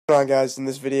On guys, in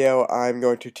this video I'm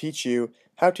going to teach you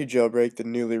how to jailbreak the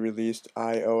newly released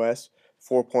iOS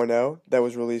 4.0 that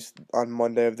was released on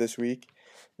Monday of this week.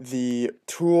 The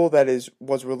tool that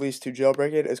was released to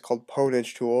jailbreak it is called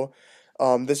Pwnagetool.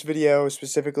 This video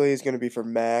specifically is going to be for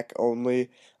Mac only.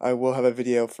 I will have a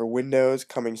video for Windows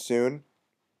coming soon,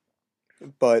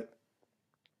 but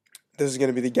this is going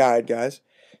to be the guide, guys.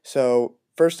 So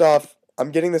first off,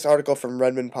 I'm getting this article from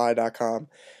redmondpie.com.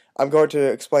 I'm going to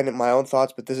explain it my own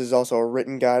thoughts, but this is also a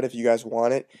written guide if you guys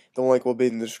want it. The link will be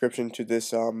in the description to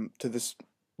this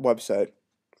website.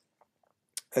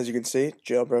 As you can see,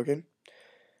 jailbroken.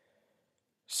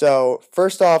 So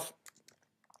first off,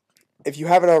 if you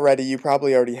haven't already, you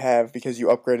probably already have because you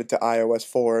upgraded to iOS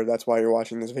 4. That's why you're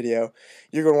watching this video.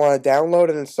 You're going to want to download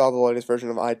and install the latest version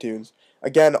of iTunes.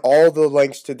 Again, all the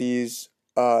links to these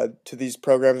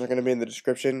programs are going to be in the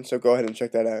description, so go ahead and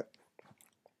check that out.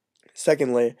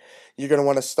 Secondly, you're going to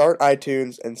want to start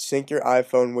iTunes and sync your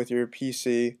iPhone with your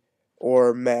PC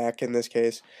or Mac in this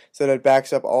case so that it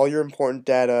backs up all your important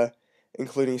data,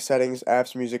 including settings,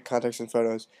 apps, music, contacts, and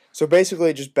photos. So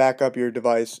basically just back up your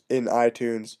device in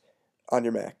iTunes on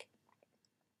your Mac.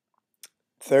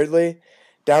 Thirdly,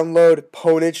 download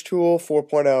Pwnagetool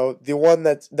 4.0. The one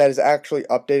that is actually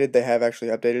updated, they have actually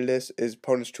updated this, is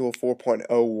Pwnagetool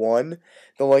 4.01.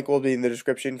 The link will be in the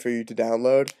description for you to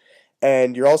download.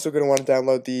 And you're also going to want to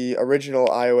download the original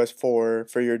iOS 4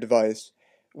 for your device,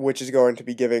 which is going to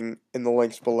be given in the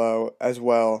links below as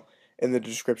well in the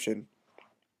description.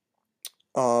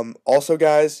 Also,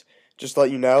 guys, just to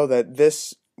let you know that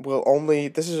this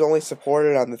is only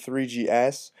supported on the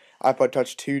 3GS, iPod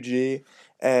Touch 2G,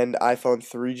 and iPhone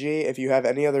 3G. If you have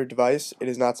any other device, it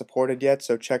is not supported yet,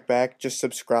 so check back, just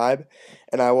subscribe,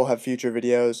 and I will have future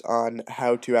videos on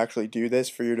how to actually do this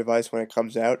for your device when it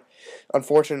comes out.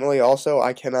 Unfortunately, also,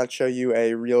 I cannot show you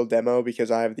a real demo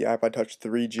because I have the iPod Touch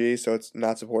 3G, so it's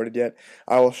not supported yet.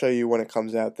 I will show you when it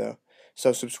comes out, though.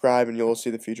 So subscribe, and you will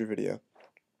see the future video.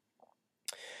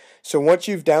 So once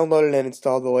you've downloaded and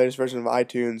installed the latest version of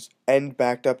iTunes and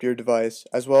backed up your device,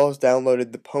 as well as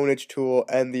downloaded the Pwnagetool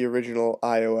and the original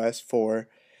iOS 4,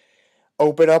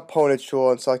 open up Pwnagetool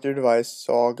and select your device.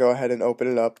 So I'll go ahead and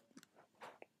open it up.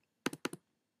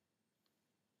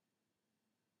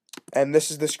 And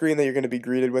this is the screen that you're going to be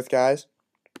greeted with, guys.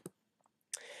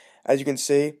 As you can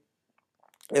see,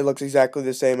 it looks exactly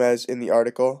the same as in the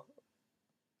article.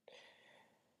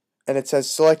 And it says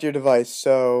select your device.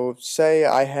 So say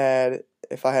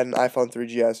if I had an iPhone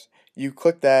 3GS, you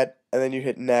click that and then you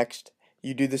hit next.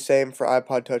 You do the same for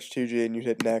iPod Touch 2G and you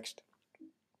hit next.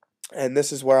 And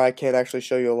this is where I can't actually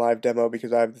show you a live demo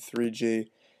because I have the 3G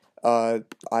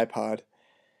iPod.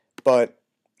 But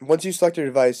once you select your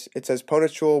device, it says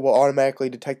Pwnagetool will automatically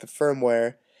detect the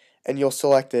firmware and you'll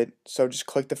select it. So just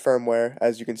click the firmware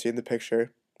as you can see in the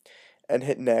picture and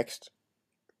hit next.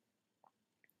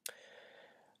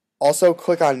 Also,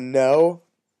 click on No.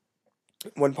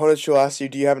 When Pwnagetool asks you,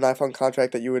 do you have an iPhone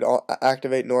contract that you would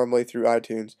activate normally through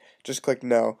iTunes? Just click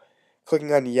No.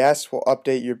 Clicking on Yes will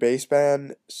update your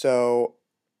baseband, so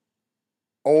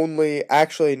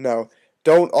no.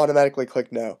 Don't automatically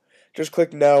click No. Just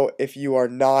click No if you are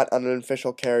not on an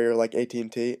official carrier like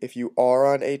At&t. If you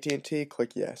are on At&t,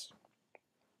 click Yes.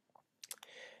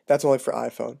 That's only for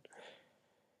iPhone.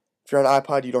 If you're on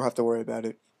iPod, you don't have to worry about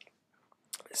it.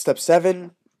 Step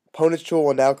 7. Pwnagetool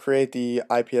will now create the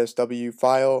IPSW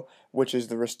file, which is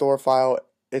the restore file.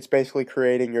 It's basically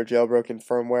creating your jailbroken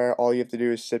firmware. All you have to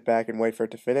do is sit back and wait for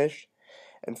it to finish.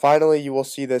 And finally, you will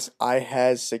see this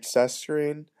iHaz success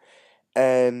screen,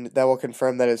 and that will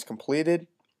confirm that it's completed.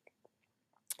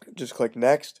 Just click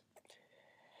next.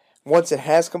 Once it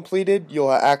has completed,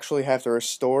 you'll actually have to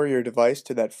restore your device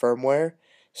to that firmware.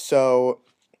 So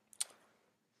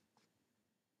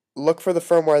look for the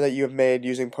firmware that you have made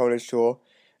using Pwnagetool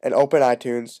and open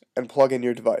iTunes and plug in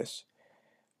your device.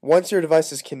 Once your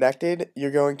device is connected,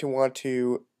 you're going to want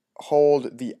to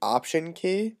hold the Option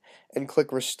key and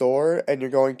click Restore, and you're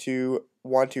going to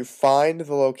want to find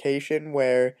the location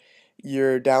where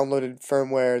your downloaded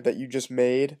firmware that you just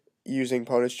made using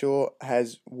Pwnagetool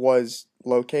was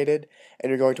located, and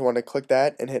you're going to want to click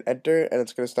that and hit Enter, and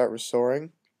it's going to start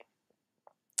restoring.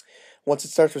 Once it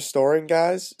starts restoring,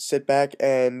 guys, sit back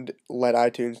and let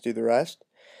iTunes do the rest.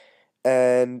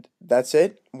 And that's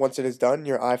it. Once it is done,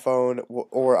 your iPhone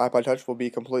or iPod Touch will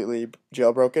be completely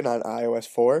jailbroken on iOS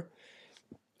 4.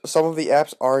 Some of the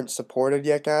apps aren't supported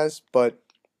yet, guys, but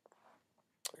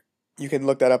you can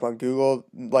look that up on Google.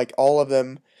 Like, all of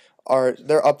them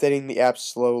they're updating the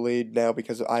apps slowly now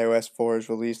because iOS 4 is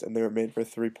released and they were made for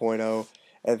 3.0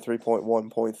 and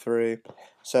 3.1.3.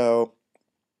 So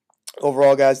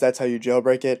overall, guys, that's how you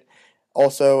jailbreak it.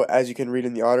 Also, as you can read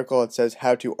in the article, it says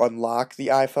how to unlock the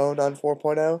iPhone on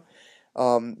 4.0.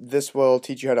 This will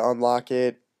teach you how to unlock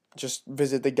it. Just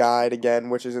visit the guide again,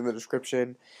 which is in the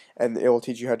description, and it will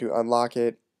teach you how to unlock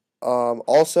it.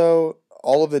 Also,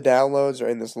 all of the downloads are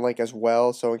in this link as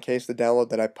well, so in case the download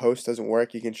that I post doesn't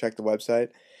work, you can check the website.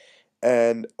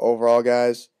 And overall,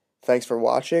 guys, thanks for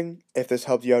watching. If this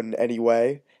helped you out in any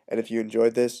way, and if you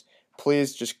enjoyed this,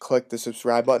 please just click the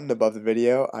subscribe button above the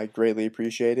video. I greatly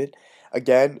appreciate it.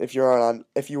 Again, if you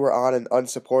were on an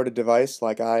unsupported device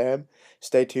like I am,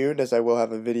 stay tuned as I will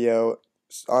have a video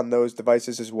on those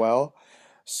devices as well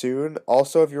soon.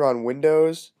 Also, if you're on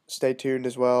Windows, stay tuned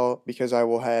as well because I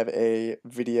will have a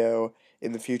video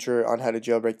in the future on how to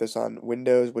jailbreak this on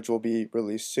Windows, which will be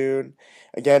released soon.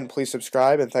 Again, please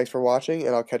subscribe and thanks for watching,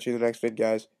 and I'll catch you in the next vid,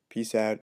 guys. Peace out.